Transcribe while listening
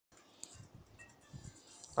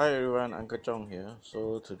Hi everyone, Uncle Chong here.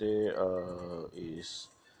 So today is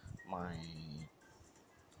my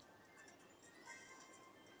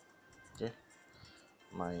okay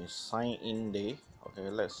my sign in day. Okay,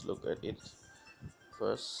 let's look at it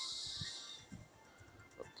first.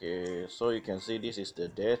 Okay, so you can see this is the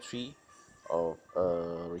day 3 of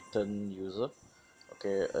return user.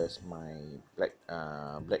 Okay, as my black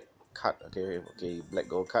card. Okay, black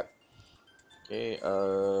gold card. Okay,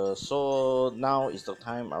 so now is the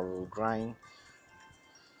time I will grind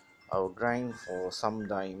for some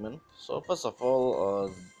diamond. So first of all,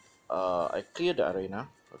 I clear the arena.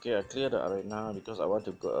 Okay, I clear the arena because I want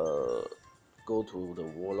to go to the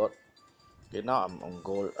warlord. Okay, now I'm on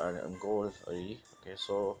gold. I'm gold already. Okay,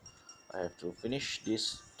 so I have to finish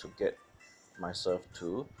this to get myself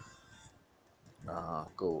to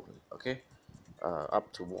gold. Okay, up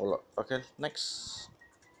to warlord. Okay, next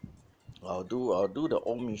I'll do the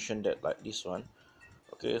old mission that like this one.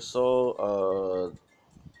 Okay, so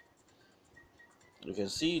you can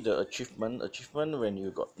see the achievement when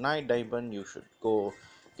you got 9 diamond you should go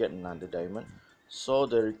get another diamond. So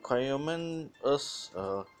the requirement is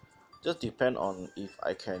just depend on if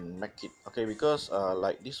I can make it. Okay, because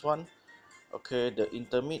like this one, okay, the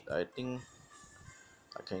intermediate I think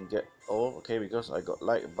I can get all. Okay, because I got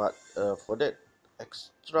light, but for that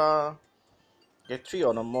extra get 3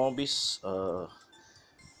 on a mobis,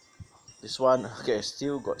 this one okay,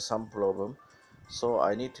 still got some problem. So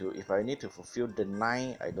I need to, if I need to fulfill the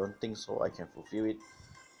 9, I don't think so I can fulfill it.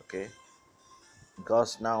 Okay,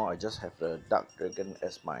 because now I just have the dark dragon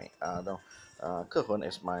as my no 克魂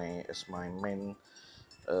as my main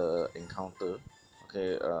encounter.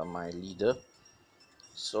 Okay, my leader.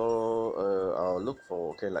 So I'll look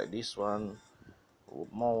for, okay, like this one,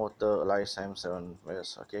 more water, alive Sam 7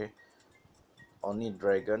 where's okay, only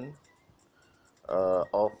dragon,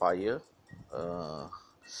 all fire,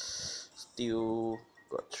 still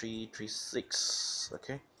got 336.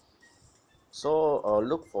 Okay, so I'll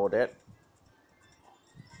look for that.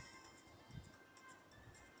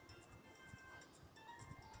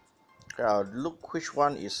 Okay, I'll look which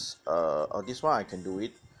one is this one I can do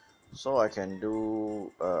it. So I can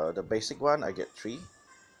do the basic one. I get 3.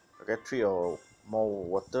 I get 3 or more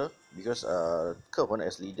water because 克魂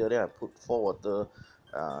as leader, then I put 4 water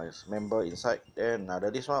as member inside. Then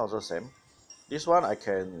this one also same. This one I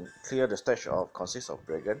can clear the stage of consist of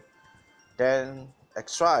dragon. Then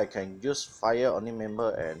extra I can use fire only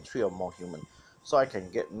member and 3 or more human. So I can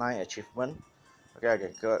get 9 achievement. Okay, I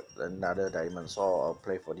can get another diamond. So I'll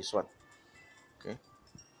play for this one. Okay,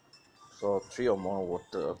 so 3 or more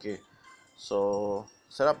water. Okay, so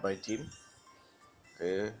set up my team.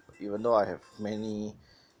 Okay, even though I have many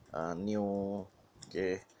new,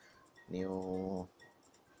 okay, new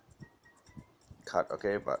card.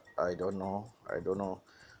 Okay, but I don't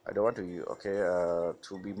want to use. Okay,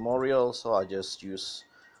 to be more real, so I just use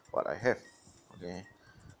what I have. Okay,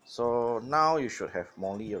 so now you should have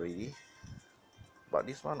Molly already, but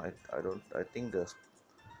this one I don't, I think the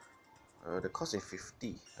cost is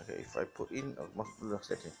 50. Okay, if I put in a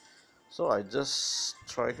second, so I just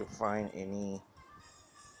try to find any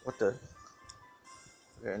water.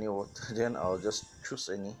 Okay, any water, then I'll just choose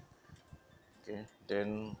any. Okay,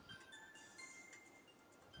 then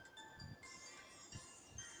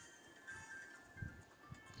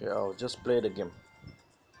okay, I'll just play the game.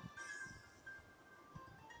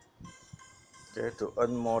 Okay, to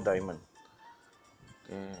earn more diamond.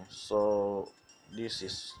 Okay, so this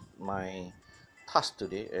is my task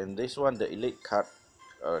today, and this one, the elite card,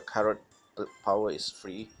 current power is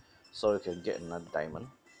free, so you can get another diamond.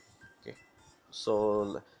 Okay,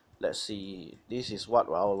 so let's see, this is what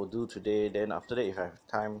I will do today. Then after that, if I have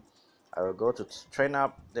time, I will go to train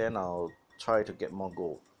up, then I'll try to get more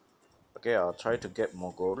gold. Okay, I'll try to get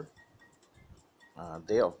more gold.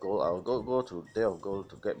 Day of gold, I'll go to day of gold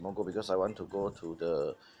to get more gold because I want to go to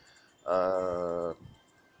the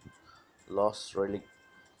lost relic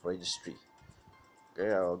registry.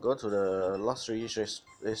 Okay, I'll go to the lost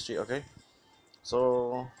registry. Okay,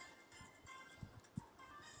 so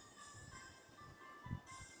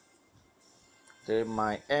okay,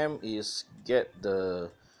 my aim is get the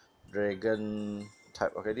dragon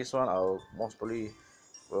type. Okay, this one I'll most probably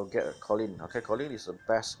will get a Colin. Okay, Colin is the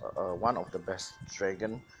best, one of the best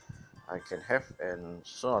dragon I can have, and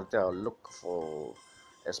so I'll look for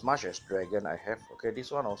as much as dragon I have. Okay,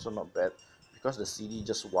 this one also not bad because the CD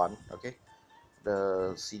just one. Okay,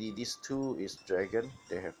 the CD, these two is dragon,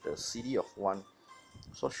 they have the CD of one,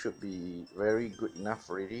 so should be very good enough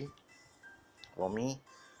already for me.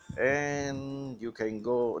 And you can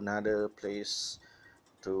go another place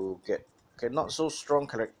to get Okay, not so strong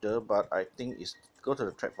character, but I think it's go to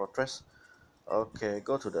the trap fortress. Okay,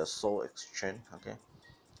 go to the soul exchange. Okay,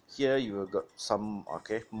 here you will got some,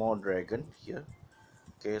 okay, more dragon here.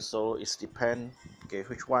 Okay, so it's depend, okay,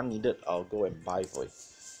 which one needed, I'll go and buy for it.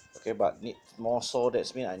 Okay, but need more soul,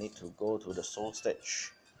 that's mean I need to go to the soul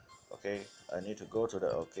stage. Okay, I need to go to the,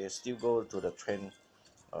 okay, still go to the train,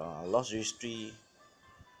 lost history.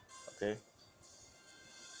 Okay,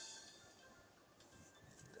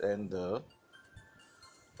 and the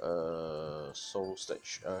soul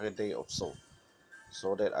stage, day of soul,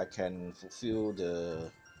 so that I can fulfill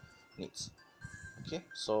the needs. Okay,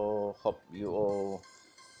 so hope you all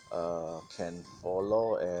can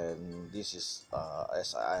follow, and this is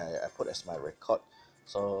as I put as my record.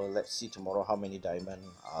 So let's see tomorrow how many diamond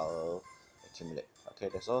I'll accumulate. Okay,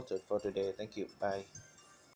 that's all for today. Thank you. Bye.